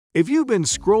If you've been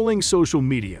scrolling social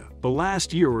media the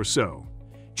last year or so,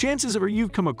 chances are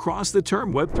you've come across the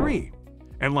term Web3.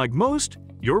 And like most,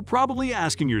 you're probably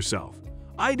asking yourself,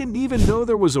 I didn't even know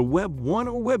there was a Web 1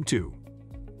 or Web 2.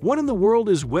 What in the world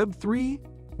is Web 3?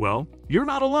 Well, you're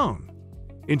not alone.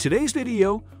 In today's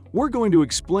video, we're going to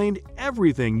explain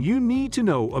everything you need to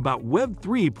know about Web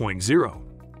 3.0.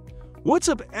 What's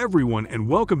up everyone and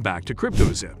welcome back to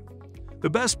CryptoZip, the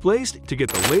best place to get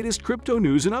the latest crypto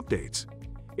news and updates.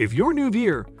 If you're new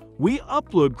here, we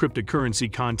upload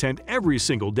cryptocurrency content every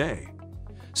single day.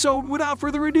 So without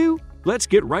further ado, let's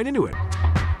get right into it.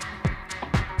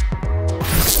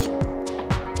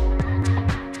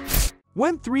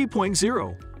 Web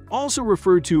 3.0, also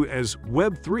referred to as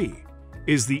Web 3,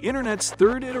 is the Internet's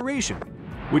third iteration,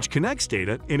 which connects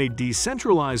data in a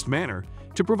decentralized manner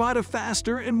to provide a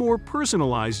faster and more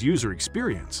personalized user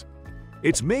experience.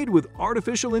 It's made with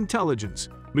artificial intelligence,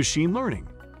 machine learning,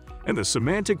 and the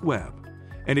semantic web,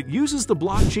 and it uses the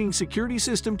blockchain security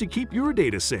system to keep your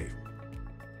data safe.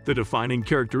 The defining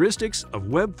characteristics of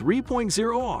Web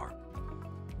 3.0 are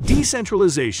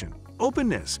decentralization,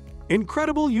 openness,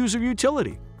 incredible user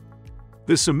utility.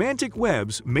 The semantic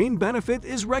web's main benefit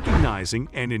is recognizing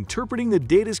and interpreting the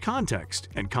data's context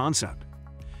and concept.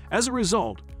 As a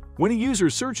result, when a user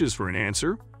searches for an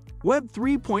answer, Web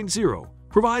 3.0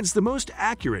 provides the most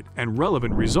accurate and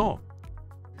relevant result.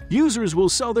 Users will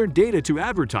sell their data to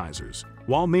advertisers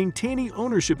while maintaining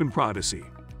ownership and privacy.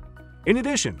 In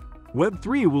addition, Web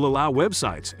 3 will allow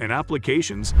websites and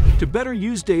applications to better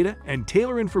use data and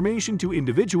tailor information to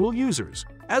individual users.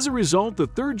 As a result, the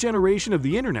third generation of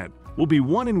the Internet will be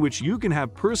one in which you can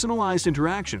have personalized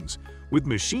interactions with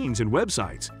machines and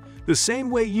websites the same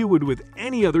way you would with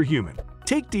any other human.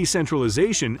 Take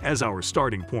decentralization as our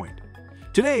starting point.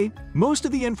 Today, most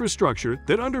of the infrastructure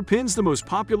that underpins the most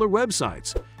popular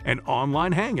websites and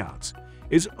online hangouts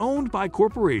is owned by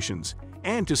corporations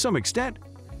and, to some extent,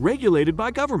 regulated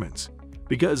by governments.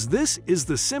 Because this is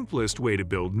the simplest way to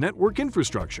build network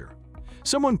infrastructure.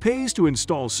 Someone pays to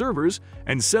install servers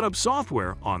and set up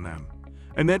software on them,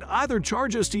 and then either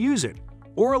charge us to use it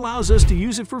or allows us to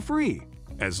use it for free,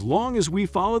 as long as we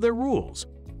follow their rules.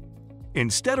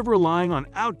 Instead of relying on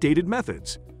outdated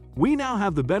methods, we now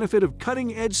have the benefit of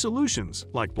cutting-edge solutions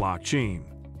like blockchain.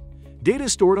 Data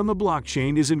stored on the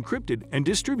blockchain is encrypted and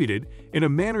distributed in a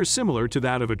manner similar to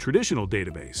that of a traditional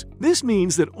database. This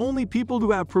means that only people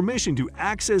who have permission to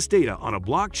access data on a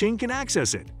blockchain can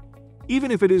access it,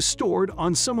 even if it is stored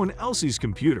on someone else's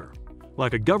computer,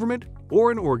 like a government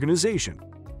or an organization.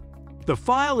 The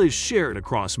file is shared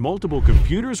across multiple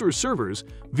computers or servers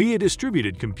via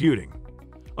distributed computing.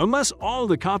 Unless all of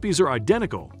the copies are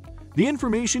identical, the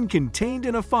information contained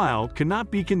in a file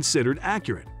cannot be considered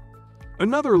accurate.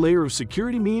 Another layer of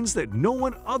security means that no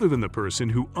one other than the person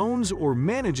who owns or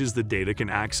manages the data can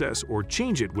access or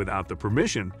change it without the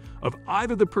permission of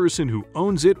either the person who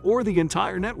owns it or the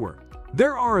entire network.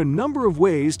 There are a number of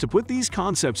ways to put these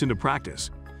concepts into practice,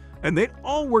 and they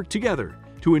all work together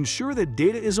to ensure that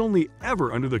data is only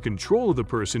ever under the control of the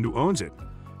person who owns it,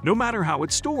 no matter how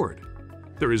it's stored.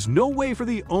 There is no way for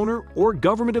the owner or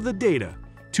government of the data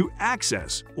to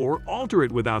access or alter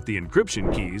it without the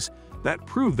encryption keys that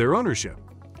prove their ownership.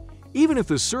 Even if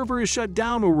the server is shut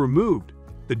down or removed,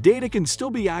 the data can still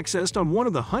be accessed on one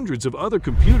of the hundreds of other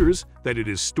computers that it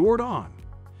is stored on.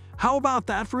 How about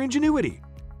that for ingenuity?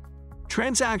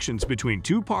 Transactions between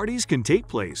two parties can take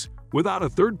place without a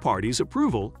third party's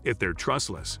approval if they're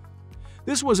trustless.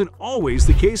 This wasn't always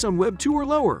the case on Web 2 or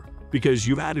lower, because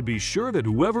you had to be sure that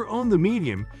whoever owned the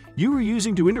medium you were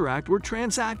using to interact or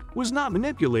transact was not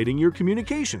manipulating your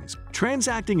communications,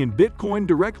 transacting in Bitcoin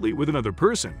directly with another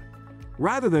person,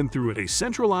 rather than through a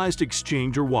centralized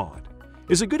exchange or wallet,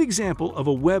 is a good example of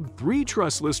a Web 3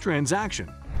 trustless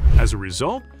transaction. As a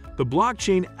result, the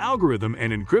blockchain algorithm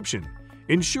and encryption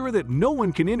ensure that no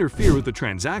one can interfere with the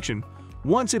transaction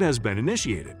once it has been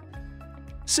initiated.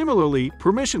 Similarly,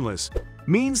 permissionless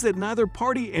means that neither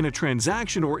party in a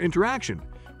transaction or interaction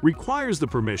requires the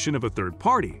permission of a third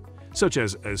party, such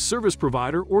as a service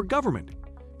provider or government,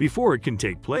 before it can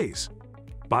take place.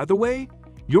 By the way,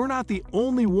 you're not the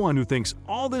only one who thinks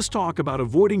all this talk about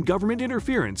avoiding government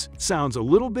interference sounds a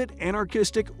little bit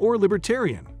anarchistic or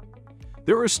libertarian.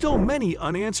 There are still many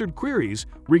unanswered queries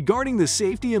regarding the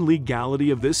safety and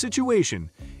legality of this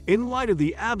situation in light of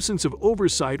the absence of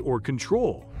oversight or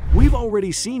control. We've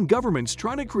already seen governments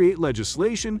trying to create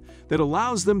legislation that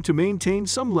allows them to maintain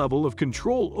some level of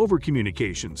control over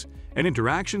communications and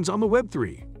interactions on the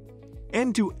Web3.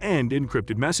 End-to-end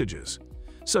encrypted messages,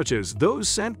 such as those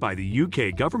sent by the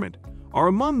UK government, are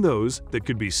among those that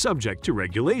could be subject to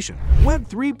regulation. Web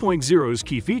 3.0's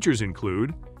key features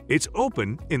include It's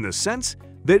open in the sense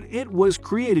that it was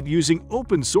created using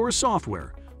open-source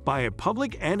software by a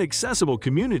public and accessible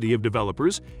community of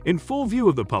developers in full view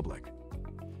of the public.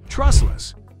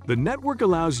 Trustless. The network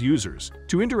allows users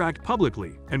to interact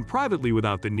publicly and privately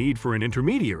without the need for an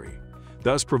intermediary,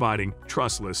 thus providing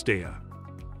trustless data.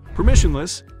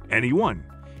 Permissionless. Anyone,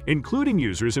 including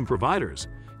users and providers,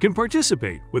 can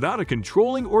participate without a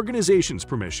controlling organization's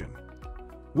permission.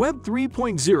 Web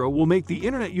 3.0 will make the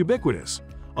Internet ubiquitous,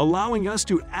 allowing us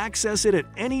to access it at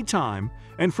any time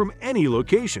and from any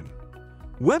location.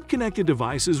 Web-connected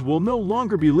devices will no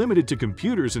longer be limited to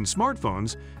computers and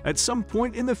smartphones at some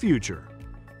point in the future,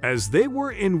 as they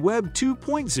were in Web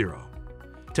 2.0.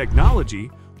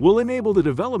 Technology will enable the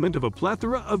development of a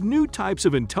plethora of new types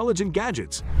of intelligent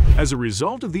gadgets as a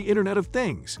result of the Internet of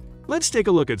Things. Let's take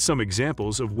a look at some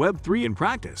examples of Web 3 in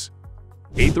practice.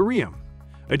 Ethereum,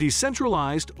 a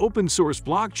decentralized open-source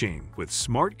blockchain with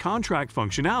smart contract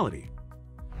functionality.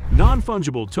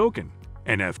 Non-fungible token,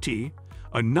 NFT,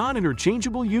 a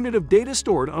non-interchangeable unit of data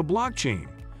stored on a blockchain,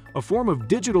 a form of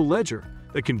digital ledger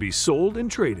that can be sold and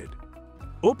traded.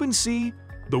 OpenSea,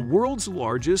 the world's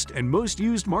largest and most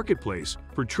used marketplace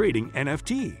for trading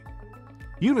NFT.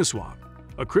 Uniswap,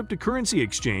 a cryptocurrency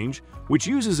exchange which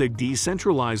uses a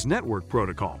decentralized network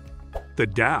protocol. The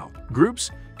DAO,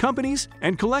 groups, companies,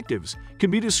 and collectives can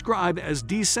be described as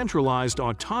decentralized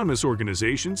autonomous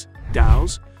organizations,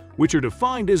 DAOs, which are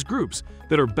defined as groups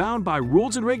that are bound by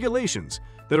rules and regulations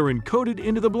that are encoded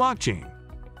into the blockchain.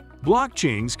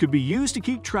 Blockchains could be used to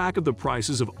keep track of the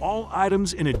prices of all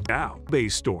items in a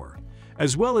DAO-based store,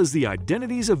 as well as the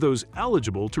identities of those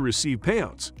eligible to receive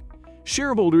payouts.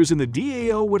 Shareholders in the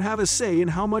DAO would have a say in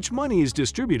how much money is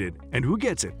distributed and who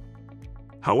gets it.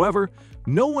 However,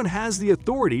 no one has the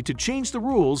authority to change the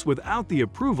rules without the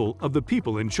approval of the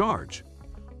people in charge.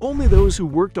 Only those who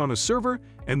worked on a server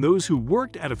and those who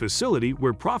worked at a facility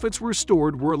where profits were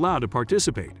stored were allowed to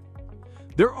participate.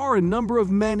 There are a number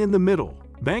of men in the middle,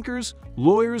 bankers,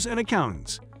 lawyers, and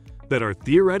accountants, that are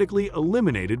theoretically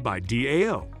eliminated by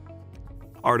DAO.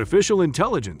 Artificial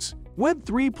intelligence. Web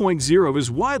 3.0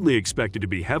 is widely expected to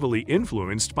be heavily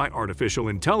influenced by artificial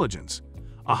intelligence.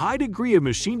 A high degree of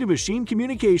machine-to-machine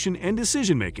communication and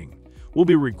decision-making will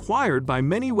be required by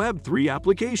many Web 3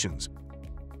 applications.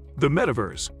 The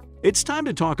Metaverse. It's time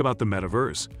to talk about the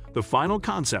Metaverse, the final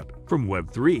concept from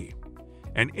Web 3.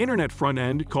 An internet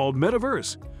front-end called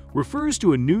Metaverse refers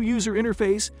to a new user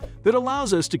interface that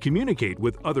allows us to communicate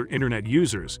with other internet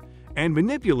users and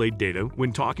manipulate data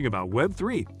when talking about Web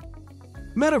 3.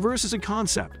 Metaverse is a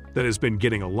concept that has been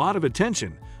getting a lot of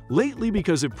attention lately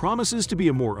because it promises to be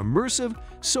a more immersive,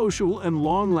 social, and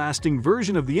long-lasting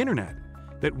version of the internet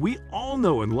that we all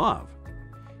know and love.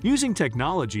 Using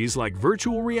technologies like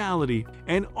virtual reality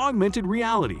and augmented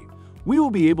reality, we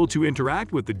will be able to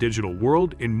interact with the digital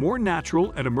world in more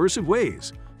natural and immersive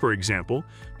ways, for example,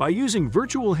 by using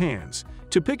virtual hands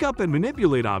to pick up and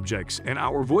manipulate objects and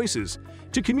our voices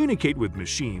to communicate with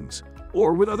machines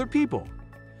or with other people.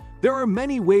 There are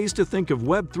many ways to think of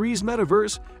Web 3's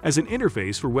Metaverse as an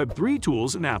interface for Web 3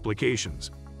 tools and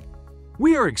applications.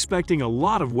 We are expecting a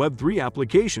lot of Web 3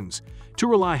 applications to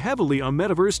rely heavily on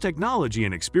Metaverse technology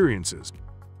and experiences.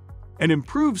 An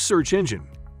improved search engine,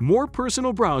 more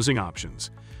personal browsing options,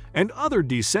 and other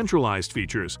decentralized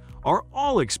features are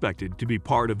all expected to be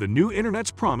part of the new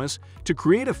Internet's promise to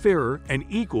create a fairer and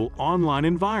equal online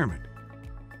environment.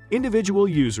 Individual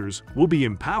users will be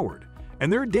empowered,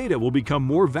 and their data will become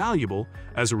more valuable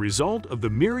as a result of the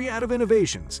myriad of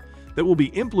innovations that will be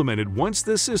implemented once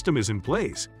this system is in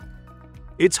place.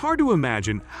 It's hard to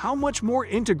imagine how much more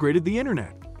integrated the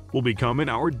Internet will become in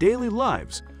our daily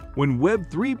lives when Web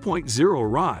 3.0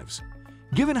 arrives.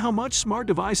 Given how much smart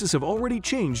devices have already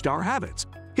changed our habits,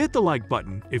 hit the like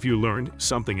button if you learned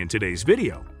something in today's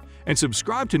video, and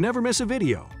subscribe to never miss a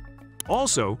video.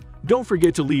 Also, don't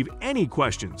forget to leave any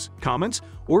questions, comments,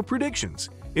 or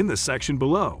predictions in the section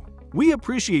below. We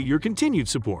appreciate your continued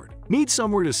support. Need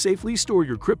somewhere to safely store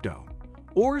your crypto?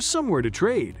 Or somewhere to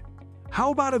trade?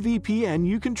 How about a VPN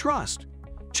you can trust?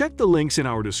 Check the links in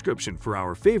our description for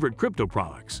our favorite crypto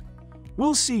products.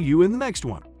 We'll see you in the next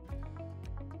one.